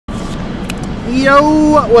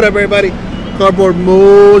Yo, what up, everybody? Cardboard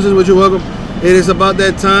Moses, with you. Welcome. It is about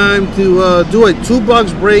that time to do a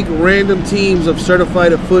 2-box break, random teams of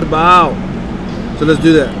certified football. So let's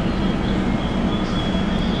do that.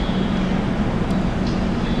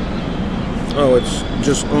 Oh, it's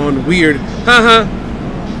just on weird. Haha.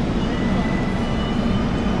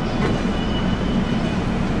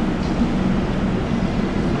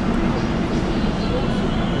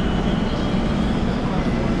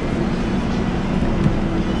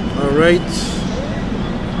 Alright.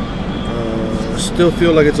 Still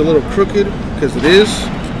feel like it's a little crooked, because it is.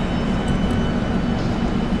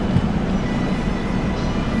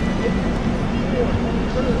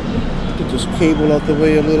 Get this cable out the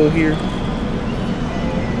way a little here.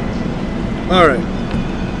 Alright.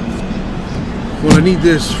 Well, I need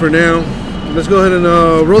this for now. Let's go ahead and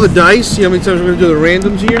roll the dice. See how many times we're going to do the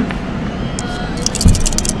randoms here.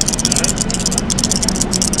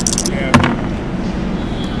 Yeah.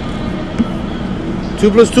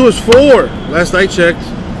 2 plus 2 is 4. Last I checked.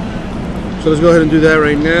 So let's go ahead and do that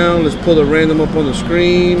right now. Let's pull the random up on the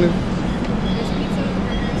screen.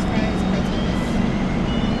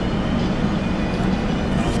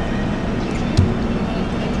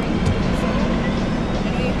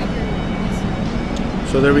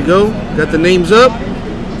 So there we go. Got the names up.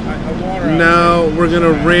 Now we're going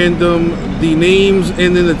to random the names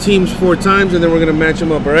and then the teams 4 times, and then we're going to match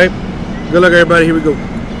them up, all right? Good luck, everybody. Here we go.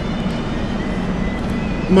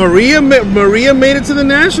 Maria made it to the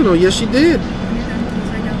National. Yes, she did.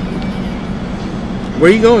 Where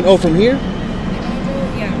are you going? Oh, from here?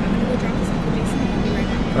 Yeah, I'm going to go drop this off with Jason. I'll be right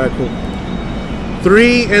back. All right, cool.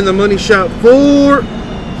 3 and the money shot 4.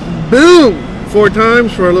 Boom! 4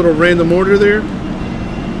 times for a little random order there.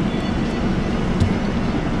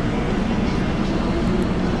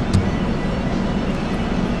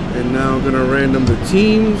 And now I'm gonna random the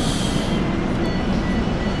teams.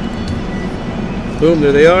 Boom,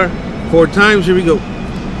 there they are. 4 times, here we go.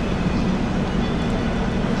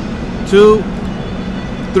 2,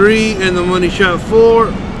 3, and the money shot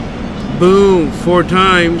 4. Boom, 4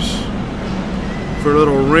 times for a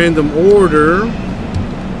little random order.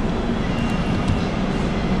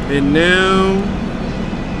 And now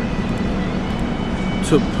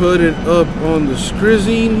to put it up on the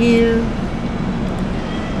screen here.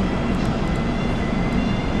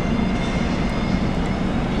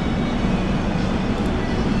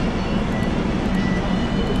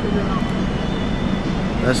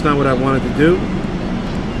 That's not what I wanted to do.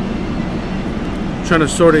 I'm trying to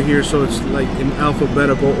sort it here so it's like in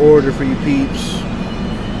alphabetical order for you peeps.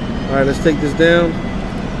 Alright, let's take this down.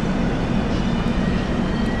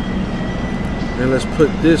 And let's put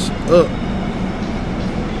this up.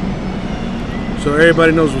 So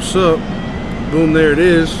everybody knows what's up. Boom, there it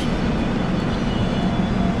is.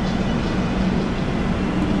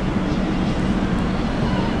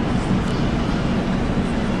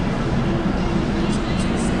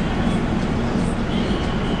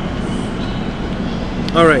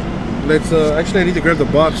 All right, let's actually I need to grab the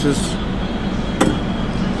boxes.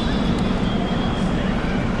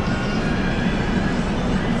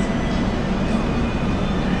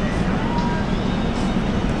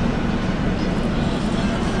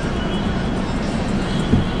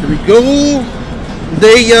 Here we go.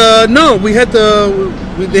 They no, we had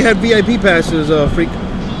they had VIP passes, freak.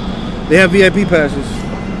 They have VIP passes.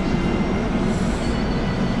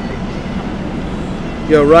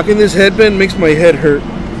 Yo, rocking this headband makes my head hurt.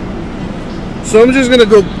 So I'm just gonna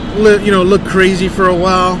go, look crazy for a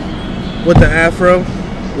while with the afro,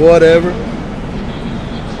 whatever.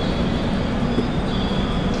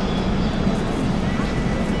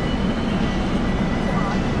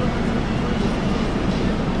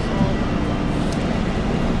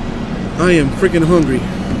 I am freaking hungry.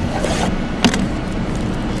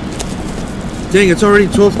 Dang, it's already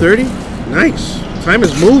 12:30. Nice. Time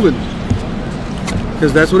is moving.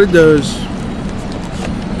 Because that's what it does.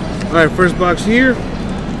 Alright, first box here.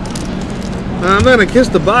 I'm not going to kiss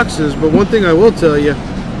the boxes, but one thing I will tell you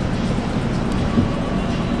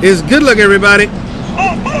is good luck, everybody.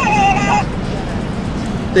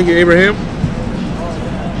 Thank you, Abraham.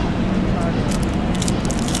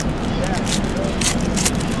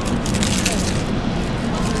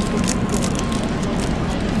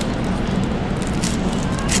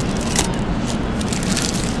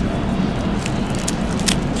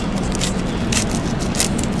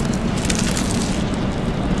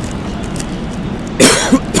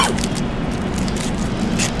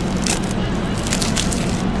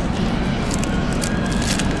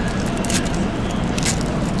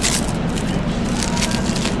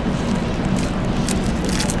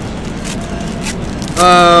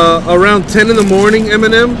 around 10 in the morning,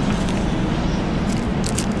 Eminem.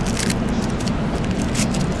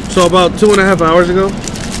 So about 2.5 hours ago.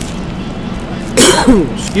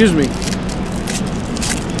 Excuse me.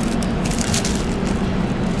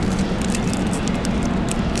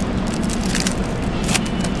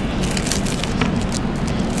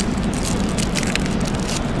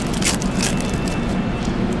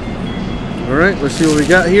 All right, let's see what we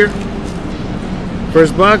got here.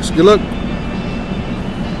 First box, good luck.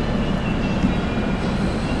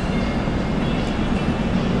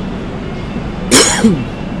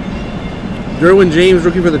 Derwin James,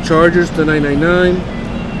 rookie for the Chargers to 999.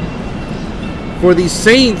 For the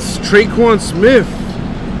Saints, Traquan Smith,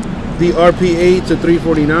 the RPA to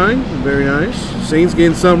 349. Very nice. Saints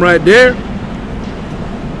getting some right there.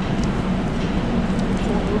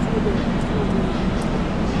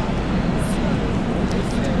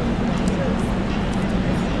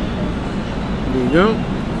 There you go.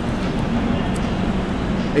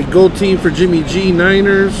 A gold team for Jimmy G,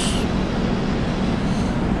 Niners.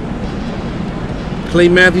 Clay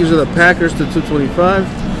Matthews of the Packers to 225.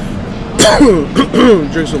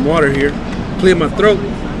 Drink some water here. Clear my throat.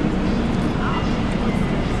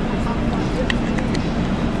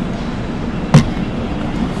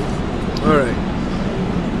 All right.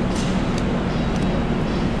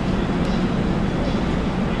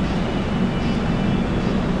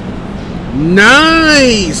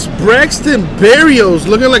 Nice! Braxton Berrios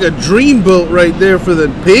looking like a dreamboat right there for the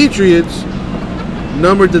Patriots.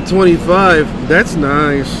 Numbered to 25. That's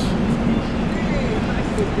nice.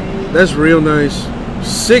 That's real nice.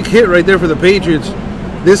 Sick hit right there for the Patriots.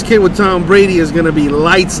 This kid with Tom Brady is going to be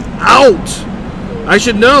lights out. I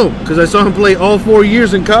should know because I saw him play all 4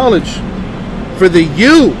 years in college for the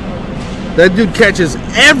U. That dude catches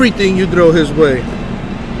everything you throw his way.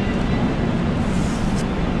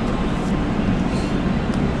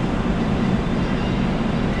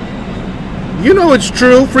 You know it's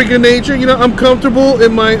true, freaking nature. You know, I'm comfortable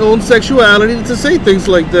in my own sexuality to say things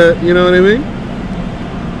like that. You know what I mean?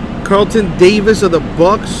 Carlton Davis of the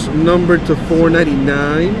Bucks, numbered to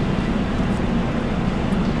 499.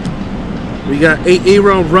 We got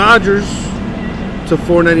Aaron Rodgers to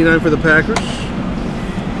 499 for the Packers.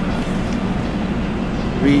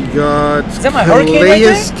 We got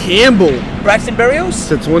Calais Campbell. Braxton Berrios?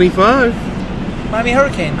 To 25. Miami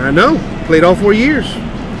Hurricane. I know. Played all 4 years.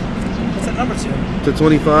 What's that number to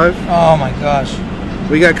 25. Oh my gosh.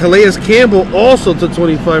 We got Calais Campbell also to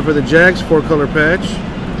 25 for the Jags, 4-color patch.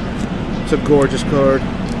 It's a gorgeous card.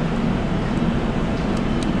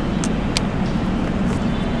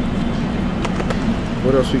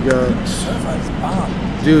 What else we got?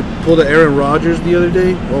 Dude, pulled a Aaron Rodgers the other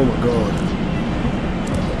day. Oh my god.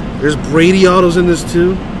 There's Brady autos in this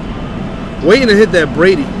too. Waiting to hit that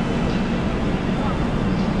Brady.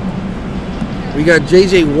 We got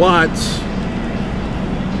J.J. Watts,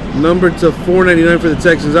 numbered to 499 for the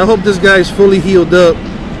Texans. I hope this guy's fully healed up.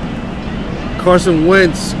 Carson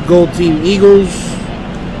Wentz, gold team Eagles.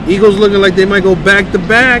 Eagles looking like they might go back to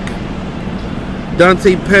back.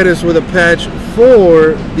 Dante Pettis with a patch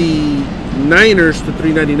for the Niners to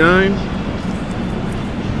 399.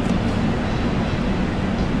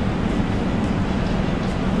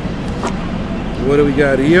 What do we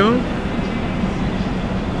got here?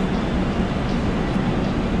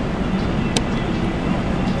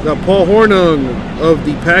 Got Paul Hornung of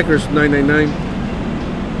the Packers, 999.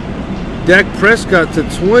 Dak Prescott to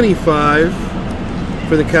 25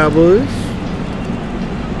 for the Cowboys.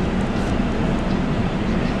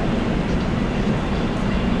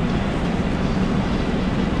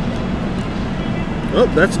 Oh,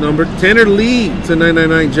 that's numbered. Tanner Lee to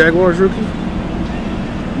 999, Jaguars rookie.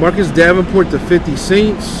 Marcus Davenport to 50,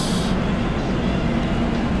 Saints.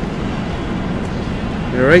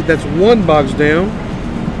 All right, that's one box down.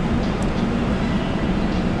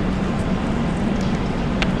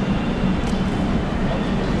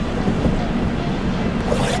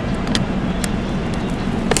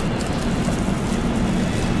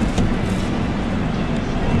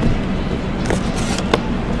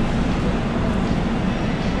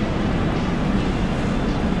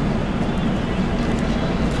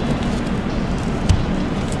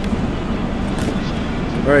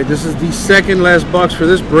 Alright, this is the second last box for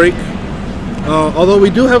this break. Although we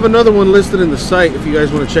do have another one listed in the site if you guys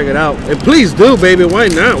want to check it out. And please do, baby. Why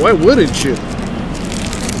not? Why wouldn't you?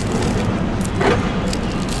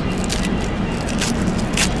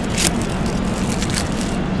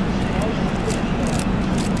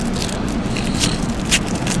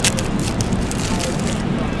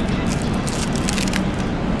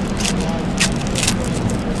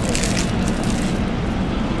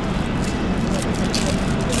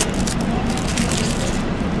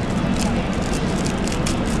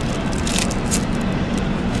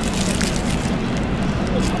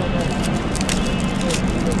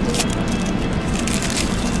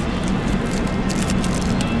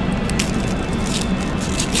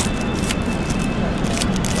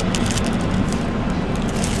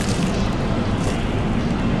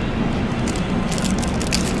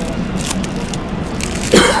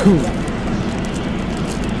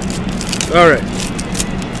 All right.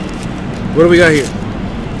 What do we got here?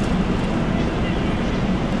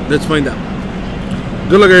 Let's find out.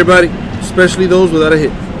 Good luck, everybody, especially those without a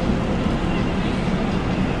hit.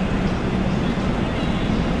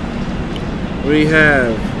 We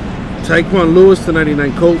have Tyquan Lewis to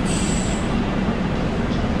 99 Colts.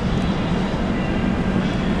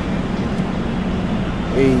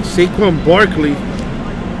 A Saquon Barkley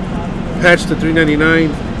patch to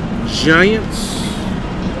 399 Giants.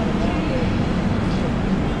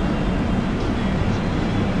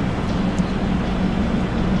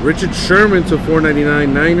 Richard Sherman to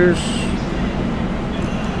 499 Niners.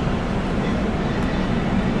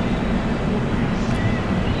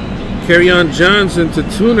 Kerryon Johnson to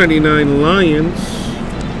 299 Lions.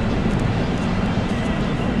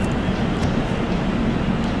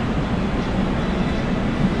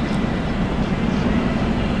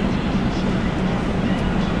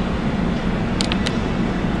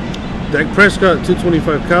 Dak Prescott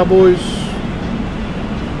 225 Cowboys.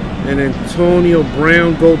 And Antonio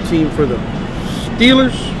Brown gold team for the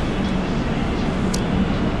Steelers.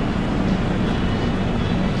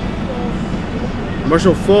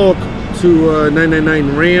 Marshall Faulk to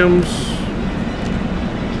 999 Rams.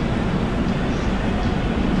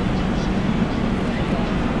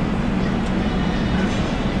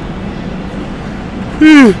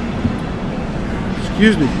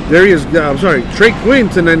 Excuse me. I'm sorry. Trey Quinn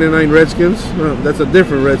to 99 Redskins. That's a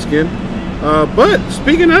different Redskin. But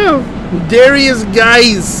speaking of, Darius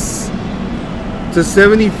Geis to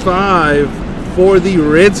 75 for the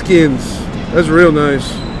Redskins. That's real nice.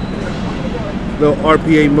 The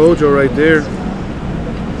RPA mojo right there.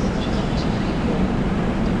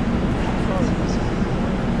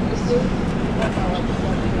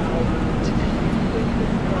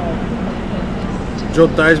 Joe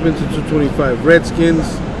Theismann to 225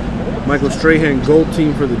 Redskins. Michael Strahan gold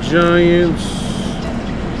team for the Giants.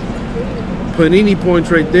 Panini points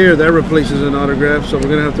right there. That replaces an autograph, so we're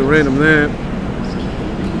going to have to random that.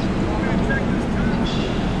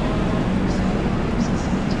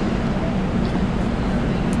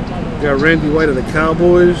 Got Randy White of the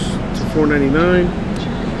Cowboys to 499.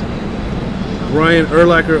 Brian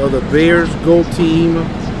Urlacher of the Bears gold team.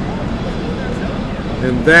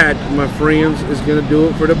 And that, my friends, is going to do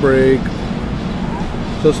it for the break.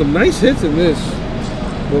 So some nice hits in this.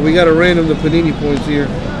 But we got to random the Panini points here.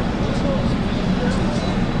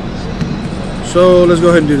 So let's go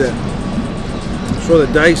ahead and do that. Throw the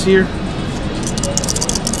dice here.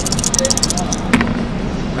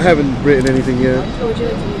 I haven't written anything yet. What would you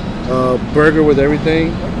like to eat? Burger with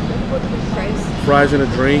everything. Fries? Fries and a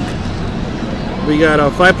drink. We got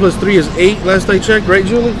 5 plus 3 is 8 last I checked, right,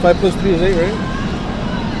 Julie? 5 plus 3 is 8, right?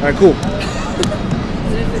 Alright, cool.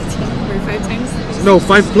 Isn't it 15 or 5 times? No,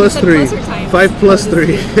 5 plus 3. Plus or times? 5 plus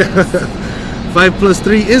 3. 5 plus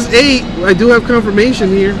 3 is 8. I do have confirmation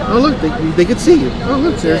here. Oh, look, they can see you. Oh,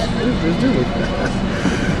 look, there's Julie.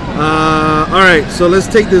 Alright, so let's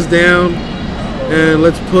take this down and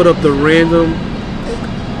let's put up the random.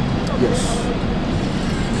 Yes.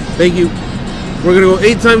 Thank you. We're going to go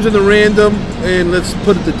 8 times in the random and let's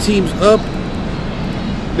put the teams up.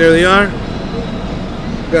 There they are.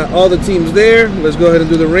 Got all the teams there. Let's go ahead and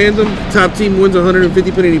do the random. Top team wins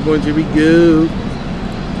 150 Panini points. Here we go.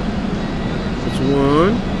 That's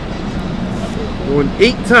 1. Going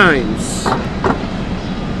 8 times.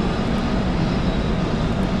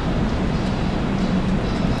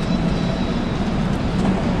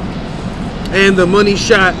 And the money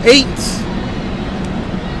shot 8.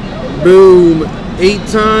 Boom. 8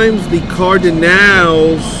 times. The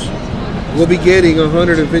Cardinals will be getting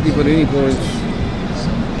 150 Panini points.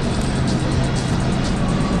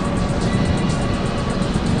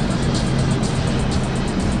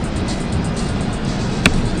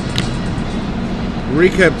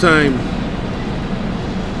 Recap time.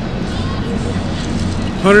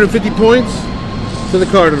 150 points to the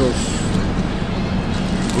Cardinals.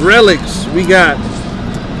 Relics, we got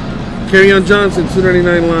Kerryon Johnson,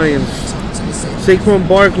 299 Lions. Saquon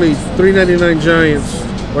Barkley, 399 Giants.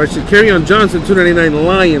 Or I said Kerryon Johnson, 299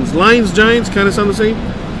 Lions. Lions, Giants, kind of sound the same.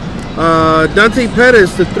 Dante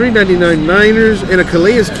Pettis to 399 Niners. And a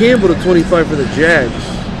Calais Campbell to 25 for the Jags.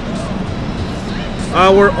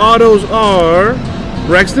 Our autos are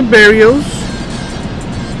Braxton Berrios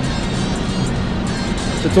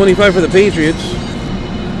to 25 for the Patriots.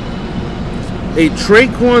 A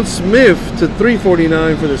Traquan Smith to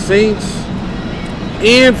 349 for the Saints.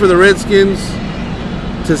 And for the Redskins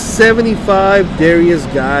to 75 Darius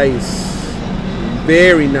Geis.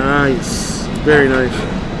 Very nice. Very nice.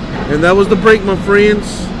 And that was the break, my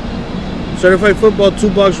friends. Certified football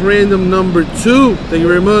 2-box random number 2. Thank you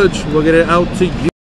very much. We'll get it out to you.